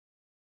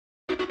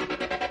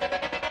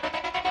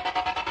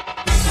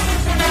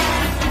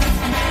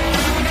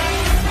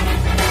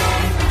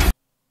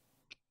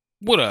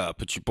What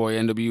up? It's your boy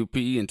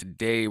NWP, and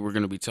today we're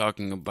going to be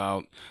talking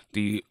about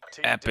the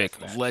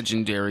epic,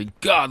 legendary,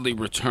 godly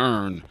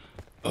return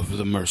of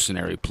the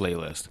Mercenary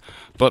playlist.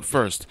 But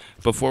first,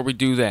 before we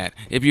do that,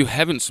 if you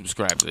haven't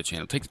subscribed to the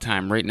channel, take the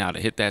time right now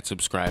to hit that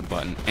subscribe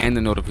button and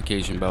the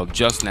notification bell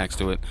just next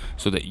to it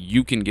so that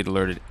you can get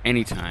alerted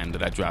anytime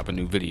that I drop a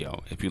new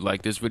video. If you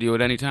like this video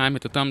at any time,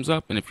 hit the thumbs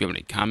up, and if you have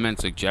any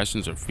comments,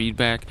 suggestions, or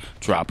feedback,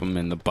 drop them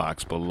in the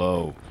box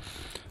below.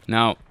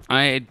 Now,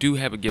 I do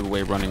have a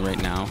giveaway running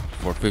right now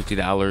for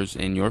 $50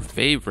 in your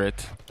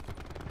favorite,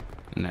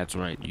 and that's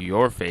right,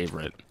 your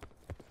favorite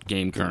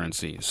game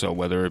currency. So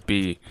whether it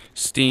be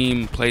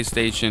Steam,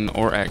 PlayStation,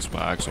 or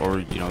Xbox,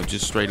 or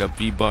just straight up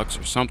V-Bucks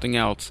or something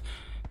else,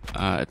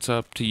 it's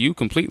up to you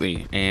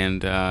completely.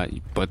 And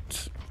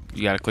but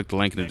you got to click the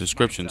link in the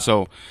description.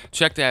 So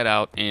check that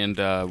out and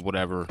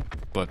whatever.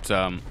 But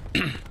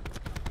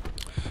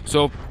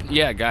so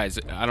yeah, guys,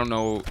 I don't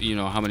know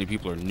how many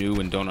people are new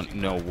and don't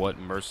know what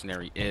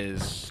Mercenary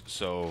is,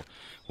 so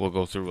we'll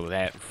go through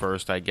that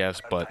first, I guess.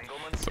 But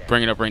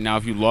bring it up right now.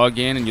 If you log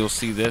in, and you'll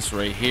see this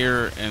right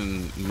here,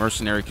 and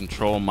Mercenary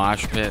Control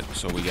Moshpit.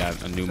 So we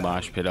got a new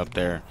Moshpit up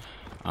there.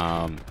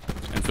 And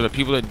for the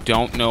people that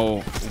don't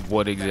know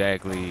what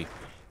exactly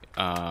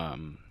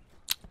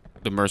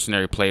the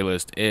Mercenary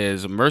playlist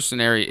is,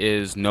 Mercenary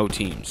is no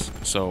teams.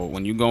 So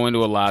when you go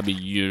into a lobby,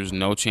 there's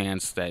no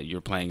chance that you're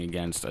playing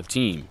against a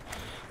team.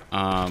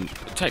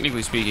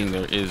 Technically speaking,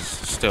 there is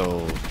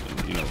still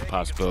the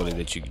possibility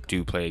that you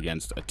do play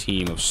against a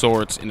team of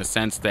sorts, in the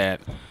sense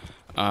that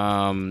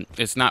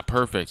it's not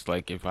perfect.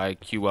 Like if I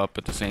queue up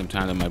at the same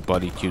time that my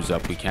buddy queues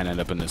up, we can end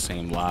up in the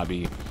same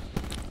lobby.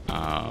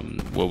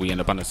 Will we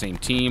end up on the same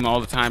team all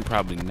the time?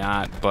 Probably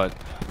not, but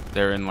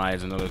therein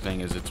lies another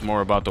thing, is it's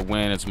more about the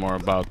win, it's more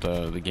about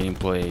the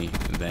gameplay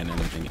than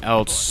anything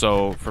else.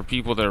 So for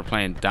people that are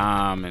playing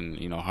Dom and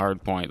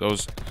Hardpoint,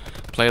 those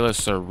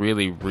playlists are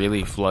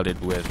really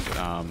flooded with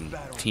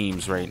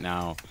teams right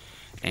now,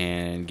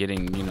 and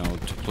getting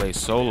to play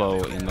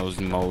solo in those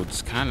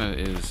modes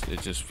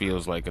it just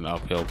feels like an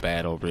uphill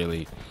battle,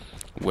 really.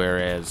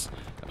 Whereas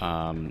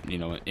in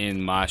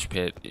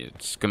Moshpit,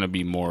 it's going to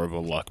be more of a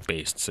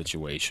luck-based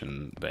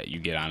situation that you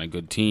get on a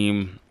good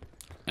team.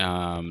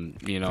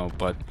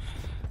 But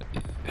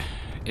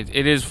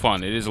it is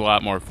fun. It is a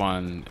lot more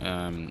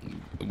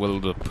fun. Will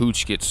the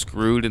pooch get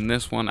screwed in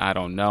this one? I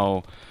don't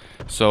know.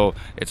 So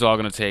it's all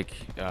going to take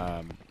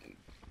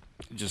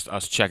just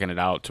us checking it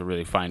out to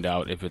really find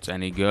out if it's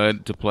any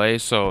good to play.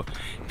 So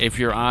if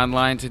you're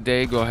online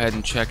today, go ahead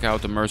and check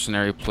out the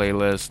Mercenary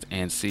playlist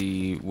and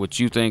see what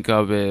you think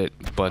of it.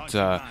 But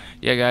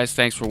yeah, guys,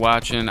 thanks for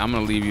watching. I'm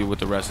going to leave you with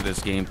the rest of this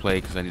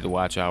gameplay because I need to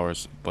watch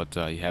hours. But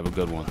you have a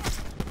good one.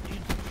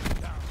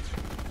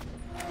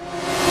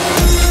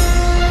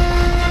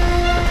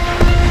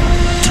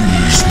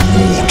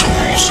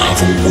 Mortals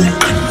have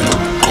awakened the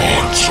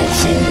gods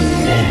of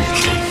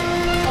old.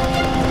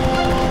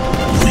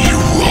 We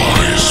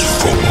rise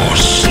from our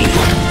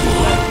slumber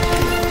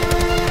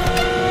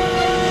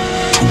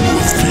to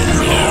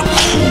reveal our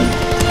true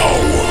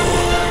power.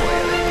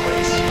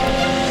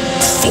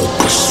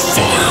 Focus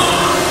fire.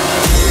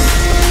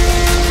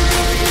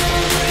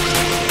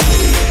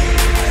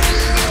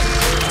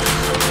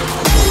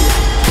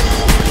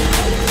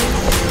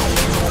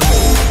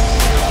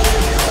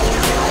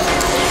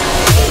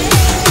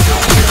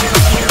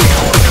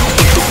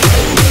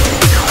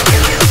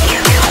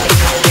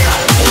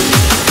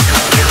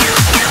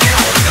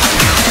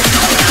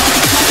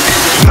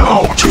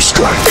 To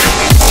strike.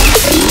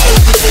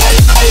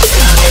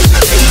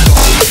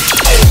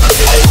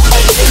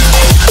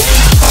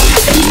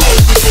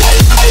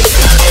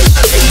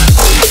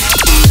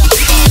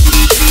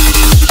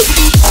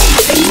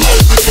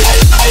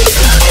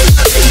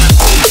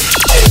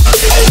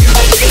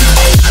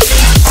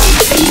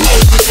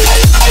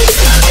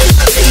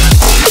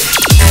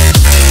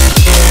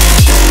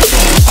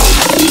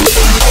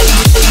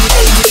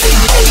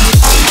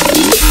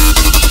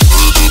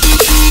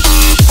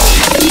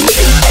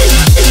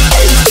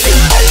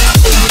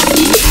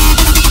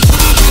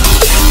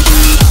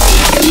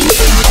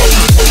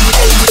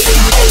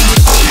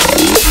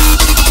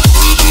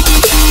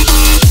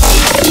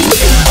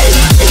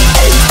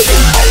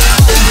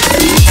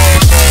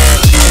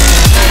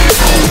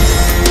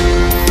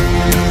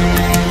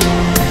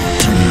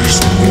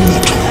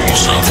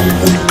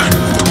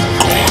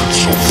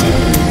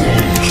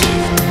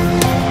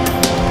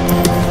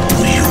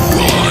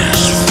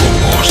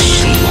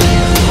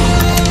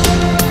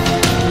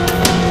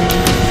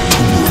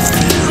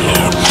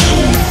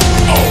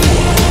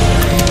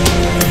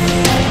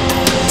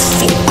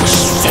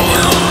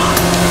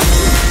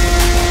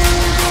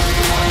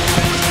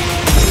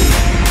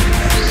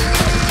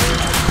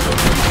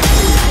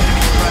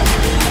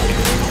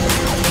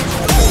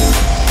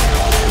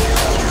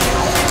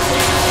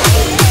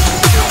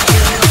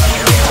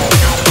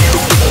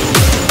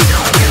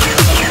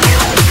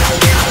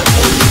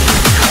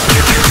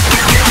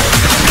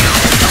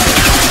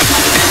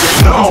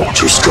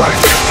 To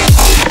strike.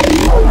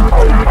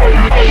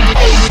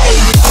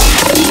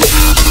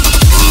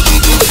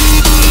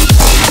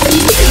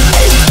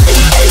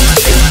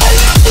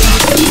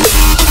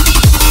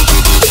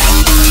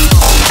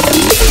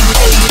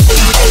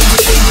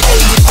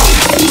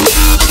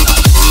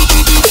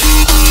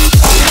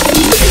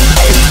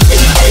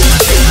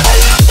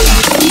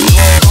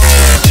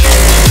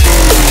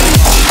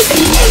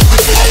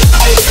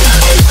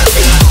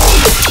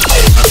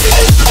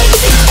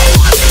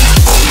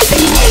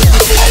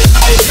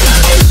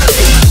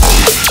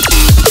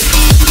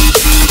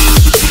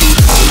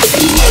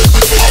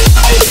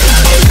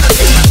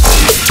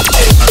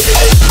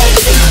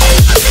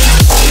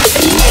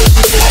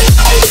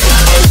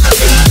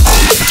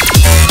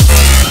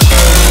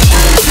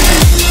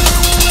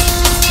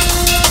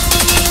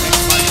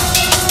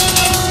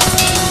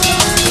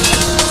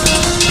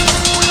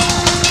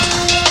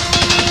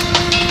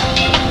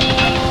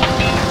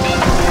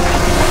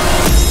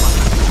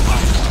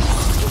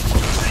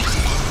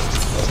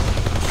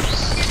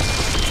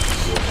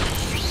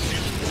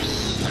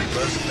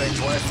 Better think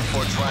twice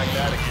before trying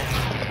that again.